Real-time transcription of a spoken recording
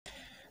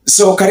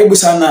So karibu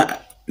sana,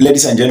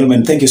 ladies and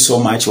gentlemen. Thank you so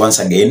much once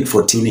again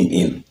for tuning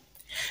in.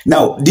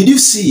 Now, did you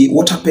see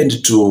what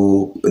happened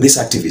to this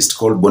activist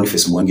called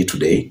Boniface Mwangi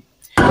today?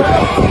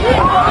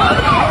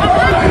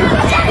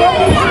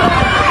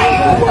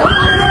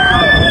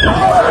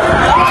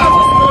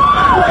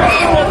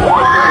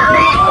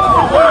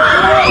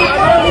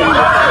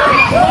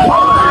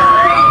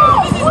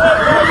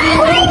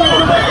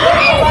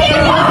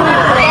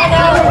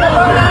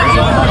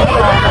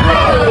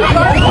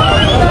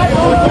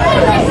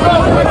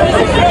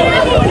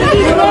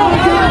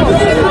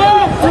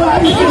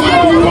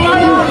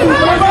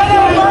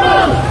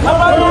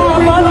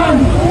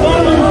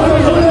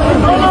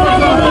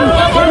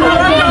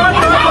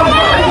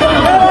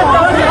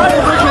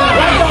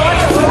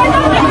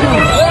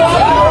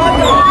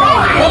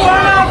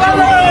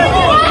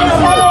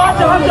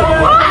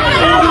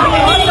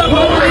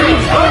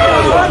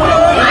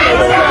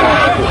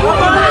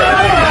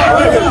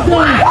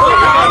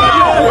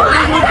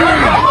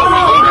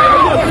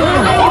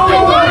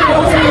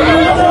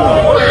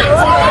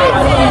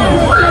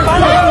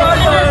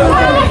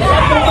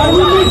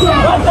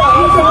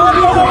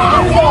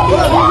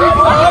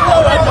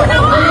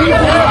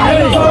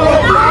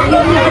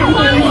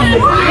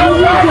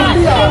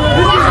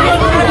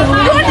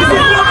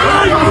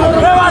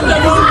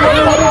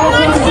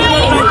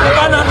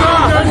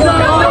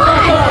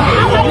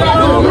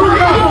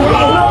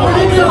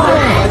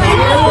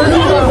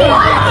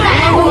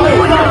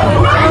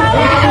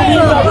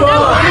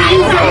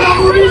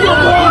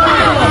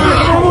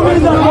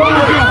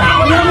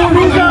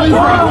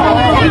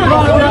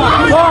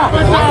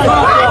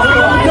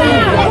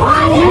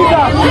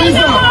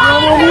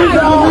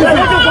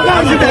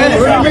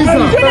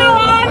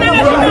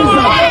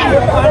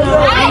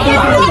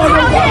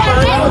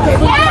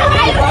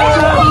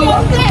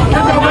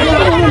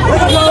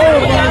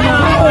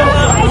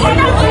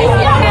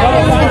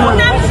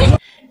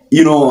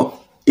 You know,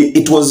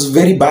 it was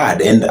very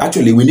bad, and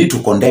actually we need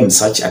to condemn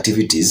such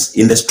activities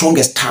in the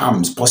strongest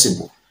terms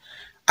possible.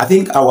 I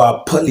think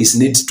our police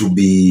needs to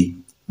be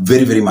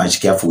very, very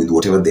much careful with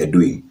whatever they're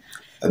doing.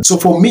 So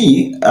for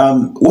me,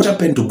 what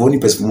happened to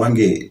Boniface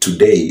Mwangi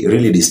today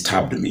really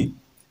disturbed me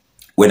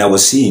when I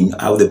was seeing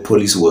how the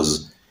police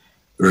was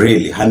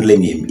really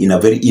handling him in a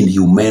very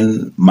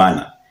inhumane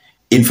manner.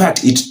 In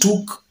fact, it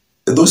took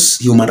those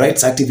human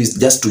rights activists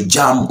just to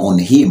jam on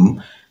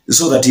him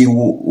so that he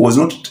was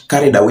not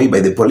carried away by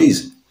the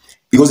police,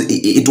 because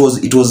it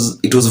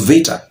was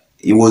Veta.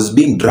 He was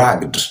being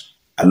dragged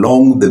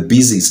along the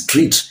busy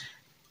street.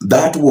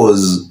 That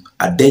was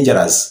a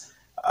dangerous,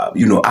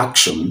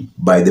 action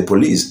by the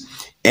police.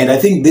 And I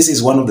think this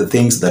is one of the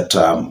things that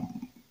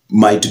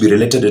might be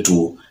related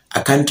to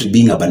a country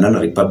being a banana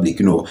republic.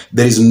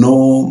 There is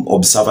no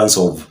observance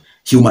of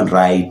human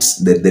rights.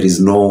 That there is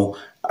no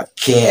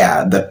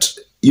care that,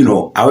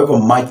 however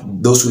much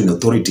those who in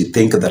authority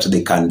think that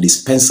they can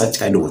dispense such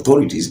kind of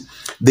authorities,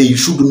 they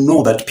should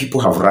know that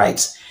people have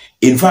rights.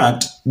 In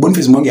fact,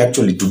 Boniface Mwangi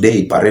actually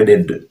today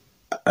paraded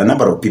a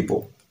number of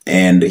people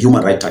and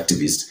human rights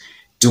activists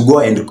to go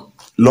and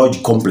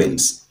lodge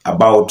complaints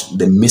about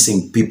the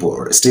missing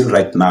people. Still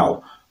right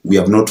now, we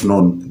have not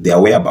known their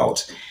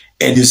whereabouts.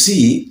 And you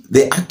see,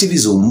 the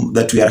activism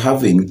that we are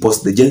having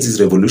post the Gen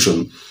Z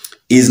revolution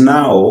is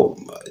now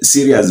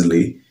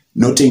seriously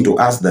noting to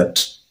us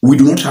that we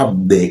do not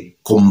have the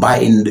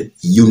combined,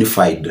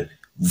 unified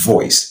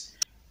voice.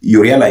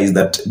 You realize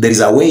that there is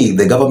a way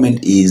the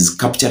government is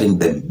capturing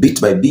them bit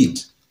by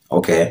bit.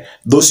 Okay,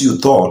 those you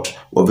thought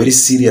were very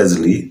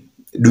seriously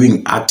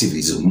doing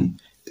activism,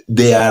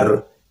 they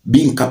are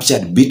being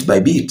captured bit by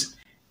bit.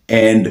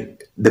 And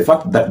the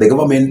fact that the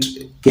government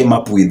came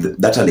up with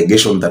that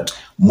allegation that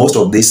most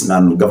of these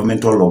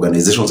non-governmental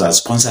organizations are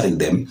sponsoring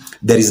them,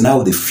 there is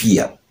now the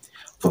fear.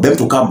 For them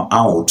to come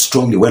out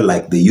strongly, well,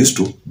 like they used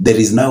to, there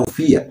is now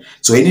fear.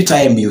 So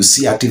anytime you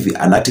see an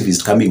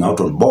activist coming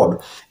out on board,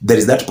 there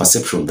is that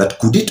perception that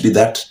could it be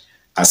that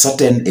a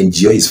certain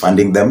NGO is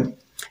funding them?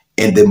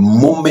 And the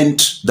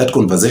moment that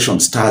conversation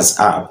starts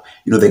up,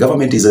 the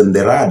government is on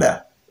the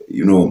radar,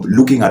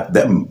 looking at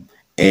them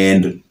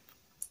and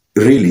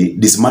really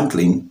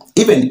dismantling,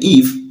 even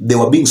if they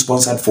were being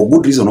sponsored for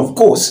good reason. Of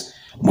course,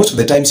 most of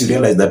the times you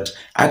realize that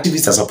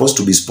activists are supposed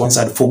to be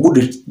sponsored for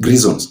good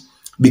reasons,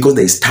 because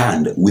they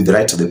stand with the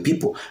rights of the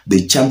people.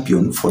 They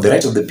champion for the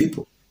rights of the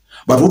people.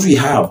 But what we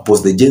have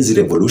post the Gen Z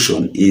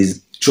revolution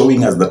is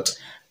showing us that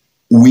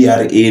we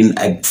are in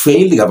a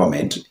failed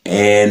government,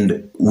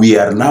 and we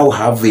are now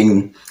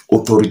having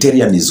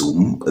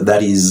authoritarianism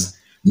that is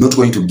not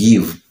going to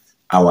give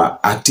our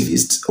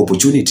activists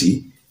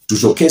opportunity to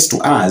showcase to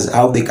us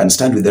how they can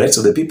stand with the rights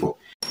of the people.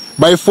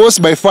 By force,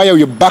 by fire,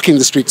 we're back in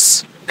the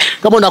streets.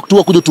 Come on,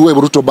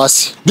 Ruto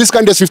basi. This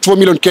country has 54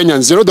 million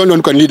Kenyans. You're not the only one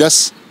who can lead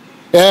us.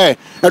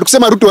 Na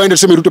tukisema Ruto waende,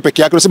 tuseme Ruto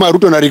peke yake, tunasema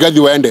Ruto na Rigathi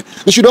waende.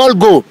 They should all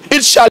go.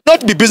 It shall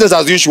not be business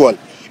as usual.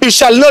 It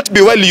shall not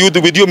be well used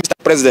with you, Mr.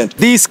 President.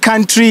 This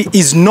country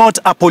is not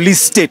a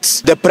police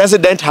state. The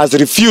president has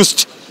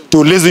refused to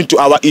listen to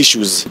our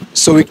issues.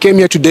 So we came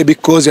here today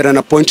because we had an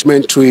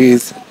appointment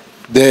with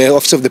the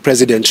office of the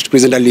president to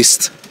present a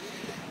list.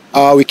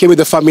 We came with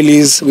the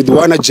families with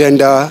one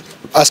agenda,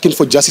 asking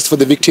for justice for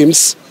the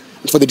victims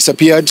and for the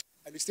disappeared.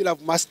 And we still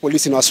have masked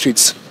police in our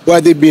streets. Why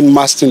are they being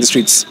masked in the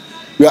streets?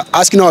 We are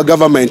asking our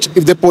government,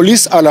 if the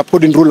police are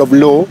upholding rule of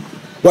law,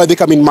 why are they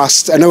coming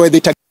masked? And why are they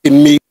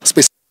targeting me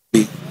specifically?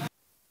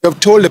 We have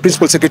told the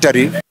principal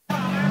secretary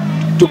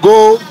to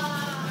go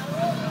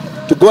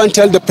and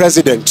tell the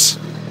president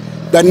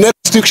that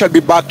next week shall be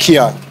back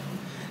here.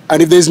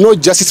 And if there is no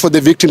justice for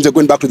the victims, they're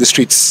going back to the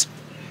streets.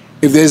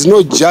 If there is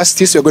no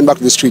justice, we're going back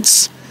to the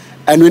streets.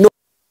 And we know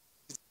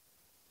it's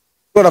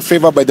not a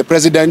favor by the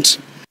president,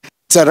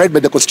 it's a right by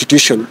the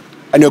constitution,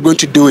 and you're going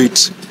to do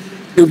it.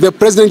 If the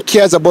president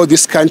cares about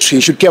this country,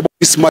 he should care about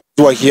these mothers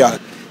who are here.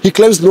 He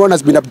claims no one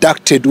has been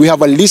abducted. We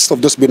have a list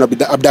of those being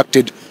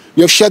abducted.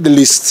 We have shared the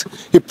list.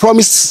 He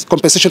promised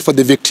compensation for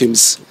the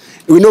victims.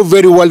 We know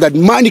very well that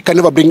money can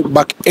never bring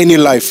back any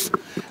life.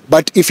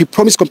 But if he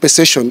promised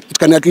compensation, it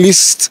can at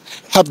least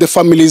help the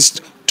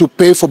families to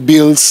pay for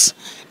bills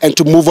and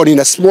to move on in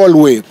a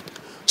small way.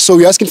 So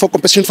we're asking for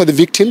compensation for the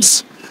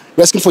victims,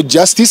 we're asking for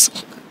justice,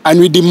 and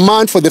we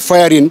demand for the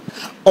firing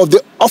of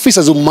the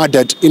officers who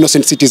murdered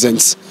innocent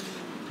citizens.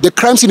 The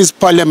crime scene is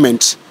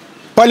Parliament.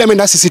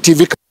 Parliament has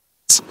CCTV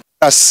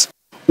cameras.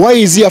 Why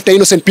is he after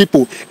innocent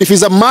people? If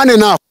he's a man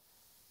enough,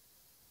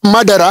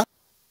 murderer,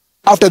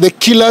 after the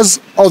killers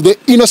of the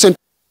innocent,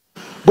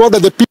 go after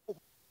the people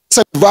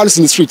who violence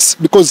in the streets,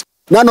 because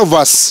none of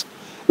us,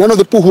 none of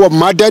the people who are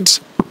murdered,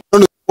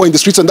 none of the people in the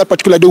streets on that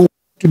particular day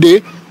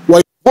today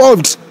were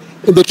involved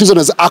in the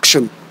treasonous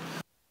action.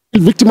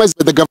 Victimized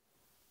by the government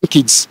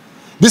kids.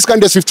 This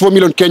country has 54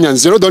 million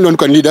Kenyans. You're not the only one who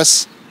can lead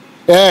us.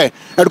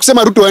 Na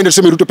tukisema Ruto waende,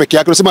 tuseme Ruto peke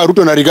yake. Tunasema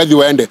Ruto na Rigathi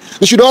waende.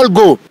 They should all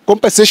go.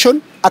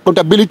 Compensation,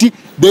 accountability,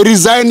 they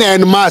resign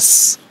en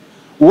masse.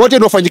 Wote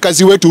ni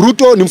wafanyikazi wetu.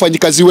 Ruto ni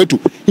mfanyikazi wetu.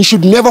 He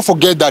should never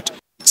forget that.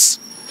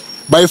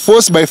 By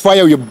force, by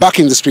fire, we're back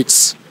in the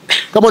streets.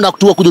 Kama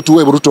unakutua kuja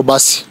tuwe Ruto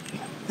basi.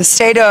 The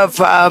state of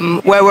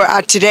where we're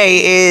at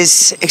today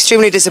is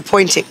extremely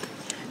disappointing.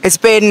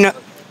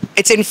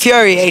 It's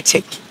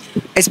infuriating.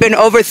 It's been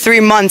over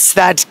 3 months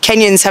that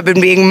Kenyans have been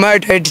being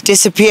murdered,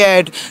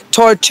 disappeared,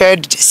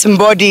 tortured,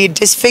 disembodied,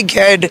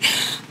 disfigured.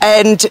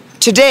 And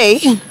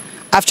today,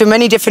 after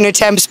many different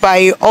attempts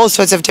by all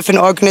sorts of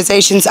different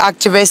organizations,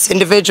 activists,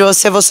 individuals,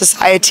 civil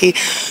society,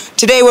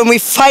 today when we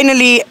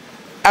finally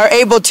are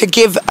able to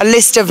give a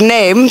list of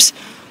names,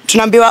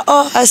 tunaambiwa,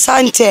 oh,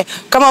 asante,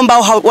 kama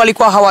ambao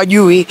walikuwa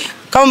hawajui,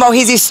 kama ambao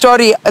hizi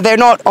story, they're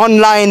not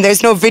online,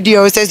 there's no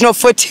videos, there's no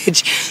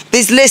footage.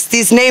 These lists,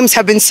 these names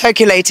have been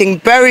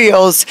circulating,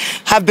 burials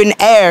have been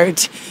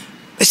aired.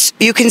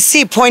 You can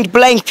see point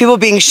blank people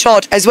being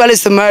shot as well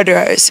as the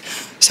murderers.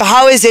 So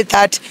how is it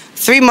that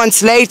 3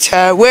 months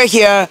later, we're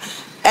here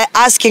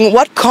asking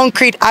what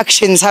concrete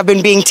actions have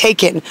been being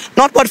taken,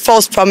 not what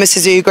false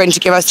promises are you going to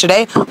give us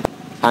today?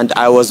 And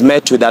I was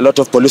met with a lot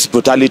of police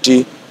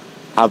brutality.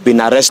 I've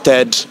been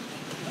arrested,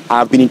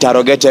 I've been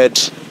interrogated.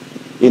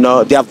 You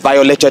know, they have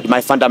violated my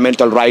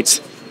fundamental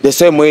rights the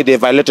same way they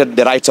violated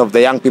the rights of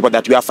the young people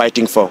that we are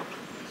fighting for.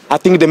 I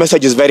think the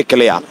message is very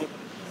clear,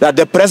 that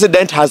the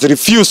president has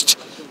refused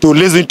to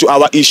listen to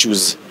our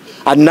issues.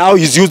 And now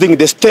he's using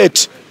the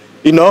state,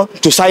 you know,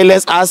 to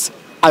silence us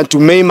and to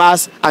maim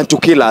us and to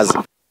kill us.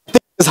 I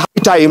think it's high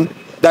time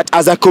that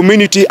as a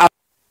community,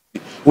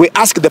 we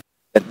ask the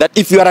that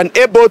if you are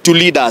unable to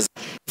lead us,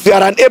 if you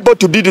are unable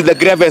to deal with the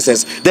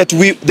grievances,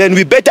 then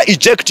we better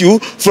eject you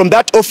from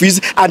that office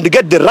and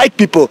get the right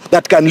people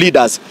that can lead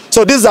us.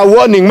 So this is a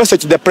warning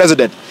message to the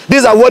president.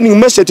 This is a warning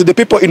message to the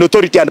people in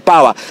authority and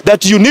power,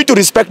 that you need to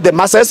respect the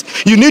masses,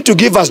 you need to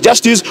give us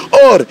justice,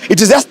 or it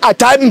is just a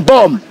time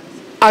bomb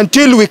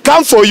until we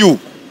come for you.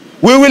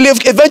 We will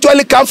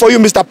eventually come for you,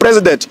 Mr.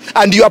 President,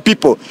 and your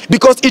people,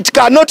 because it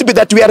cannot be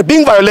that we are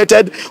being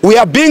violated, we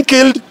are being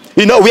killed,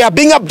 you know, we are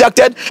being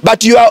abducted,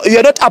 but you are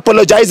not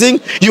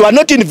apologizing, you are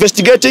not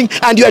investigating,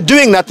 and you are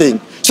doing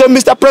nothing. So,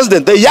 Mr.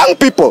 President, the young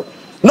people,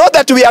 not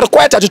that we are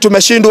quiet at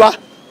Tumeshindwa,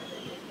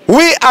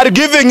 we are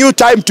giving you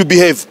time to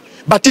behave,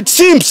 but it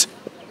seems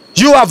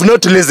you have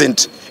not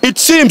listened. It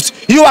seems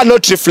you are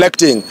not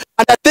reflecting.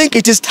 And I think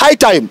it is high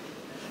time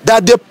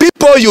that the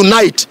people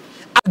unite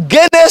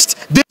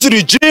against this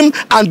regime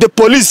and the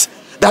police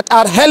that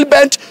are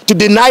hell-bent to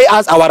deny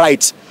us our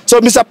rights.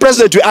 So, Mr.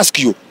 President, we ask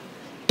you,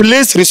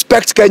 please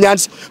respect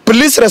Kenyans,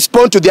 please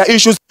respond to their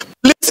issues,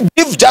 please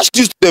give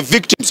justice to the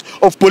victims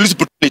of police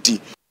brutality.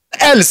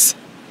 Else,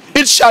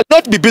 it shall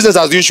not be business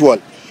as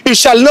usual. It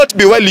shall not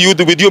be well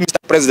used with you, Mr.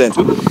 President.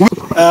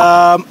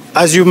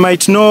 As you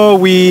might know,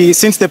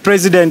 since the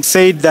president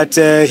said that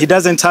he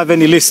doesn't have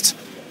any list,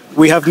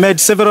 we have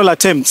made several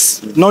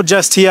attempts, not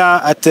just here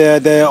at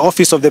the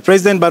office of the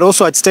president, but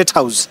also at State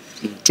House,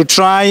 to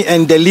try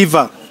and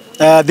deliver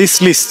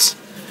this list.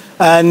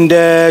 And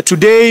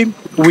today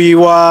we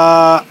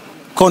were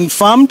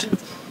confirmed,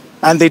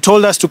 and they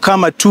told us to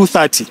come at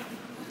 2:30.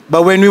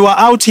 But when we were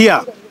out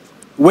here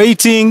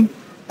waiting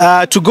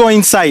to go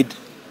inside,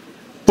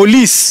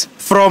 police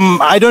from,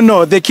 I don't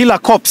know, the killer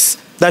cops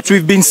that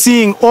we've been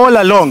seeing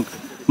all along,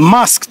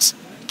 masked,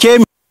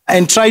 came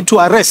and tried to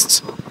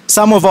arrest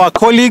some of our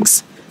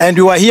colleagues, and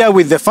we were here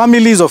with the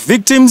families of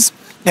victims,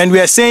 and we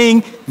are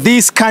saying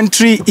this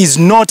country is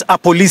not a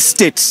police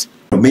state.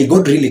 May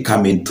God really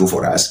come in through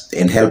for us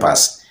and help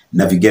us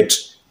navigate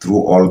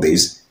through all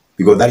this,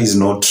 because that is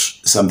not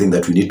something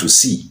that we need to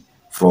see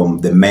from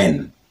the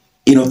men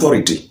in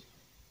authority.